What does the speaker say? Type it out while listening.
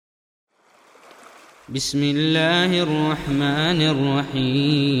بسم الله الرحمن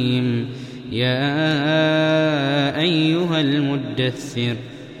الرحيم. يا أيها المدثر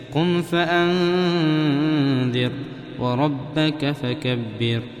قم فأنذر وربك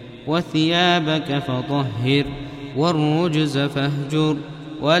فكبر وثيابك فطهر والرجز فاهجر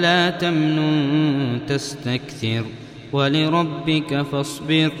ولا تمنن تستكثر ولربك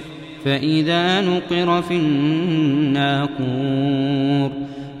فاصبر فإذا نقر في الناقور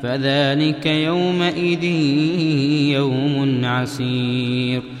فذلك يومئذ يوم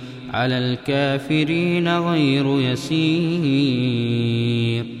عسير على الكافرين غير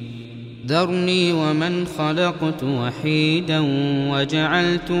يسير. ذرني ومن خلقت وحيدا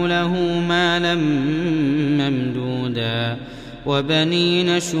وجعلت له مالا ممدودا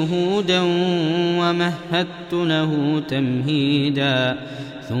وبنين شهودا ومهدت له تمهيدا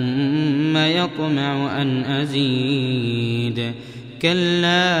ثم يطمع أن أزيد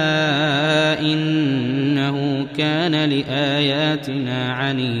كلا إنه كان لآياتنا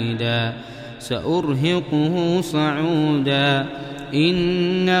عنيدا سأرهقه صعودا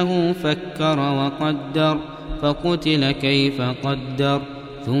إنه فكر وقدر فقتل كيف قدر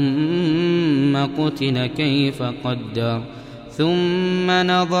ثم قتل كيف قدر ثم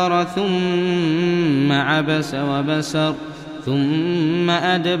نظر ثم عبس وبسر ثم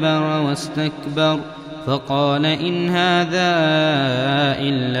أدبر واستكبر فقال إن هذا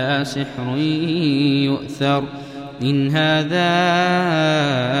إلا سحر يؤثر إن هذا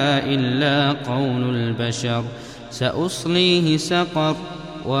إلا قول البشر سأصليه سقر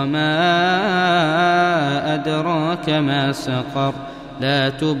وما أدراك ما سقر لا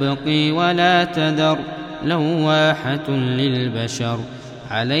تبقي ولا تذر لواحة للبشر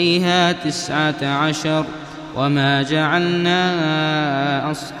عليها 19 وما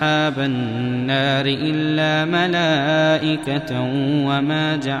جعلنا أصحاب النار إلا ملائكة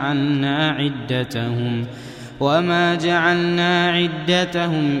وما جعلنا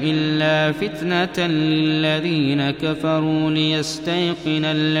عدتهم إلا فتنة للذين كفروا ليستيقن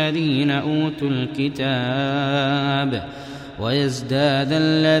الذين أوتوا الكتاب ويزداد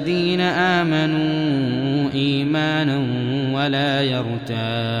الذين آمنوا إيمانا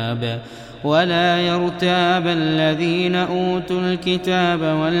ولا يرتاب الذين أوتوا الكتاب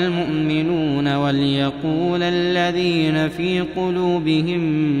والمؤمنون وليقول الذين في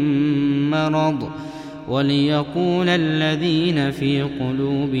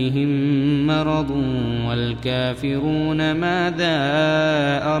قلوبهم مرض والكافرون ماذا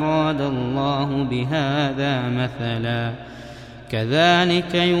أراد الله بهذا مثلا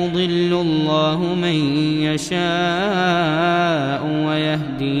كذلك يضل الله من يشاء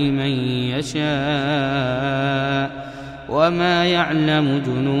ويهدي من يشاء وما يعلم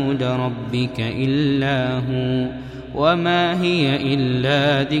جنود ربك إلا هو وما هي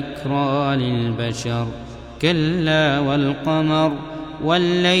إلا ذكرى للبشر كلا والقمر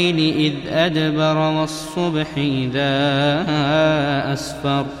والليل إذ أدبر والصبح إذا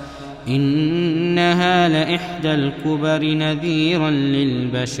أسفر إنها لإحدى الكبر نذيرا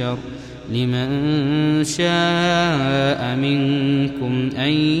للبشر لمن شاء منكم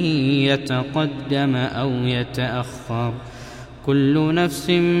أن يتقدم أو يتأخر كل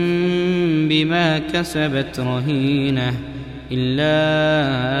نفس بما كسبت رهينة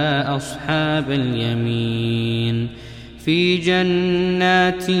إلا أصحاب اليمين في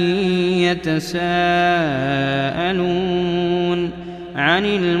جنات يتساءلون عن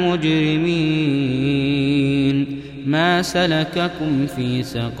المجرمين ما سلككم في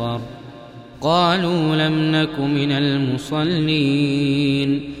سقر قالوا لم نك من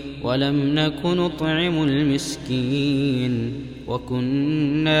المصلين ولم نك نطعم المسكين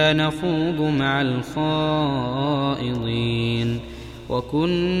وكنا نخوض مع الخائضين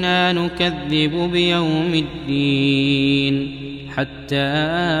وكنا نكذب بيوم الدين حتى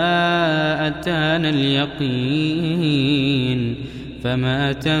أتانا اليقين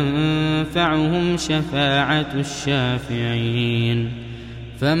فما تنفعهم شفاعة الشافعين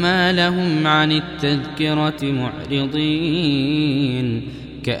فما لهم عن التذكرة معرضين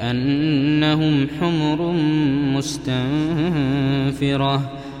كأنهم حمر مستنفرة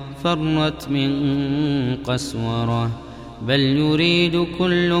فرت من قسورة بل يريد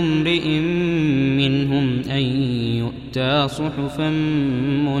كل امرئ منهم أن يؤتى صحفا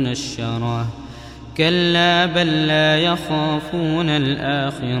منشرة كلا بل لا يخافون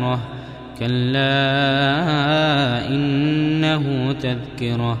الآخرة كلا إنه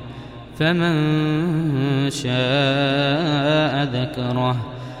تذكرة فمن شاء ذكره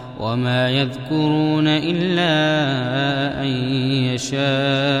وما يذكرون إلا أن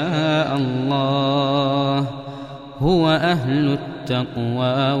يشاء الله هو أهل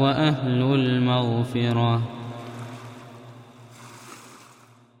التقوى وأهل المغفرة.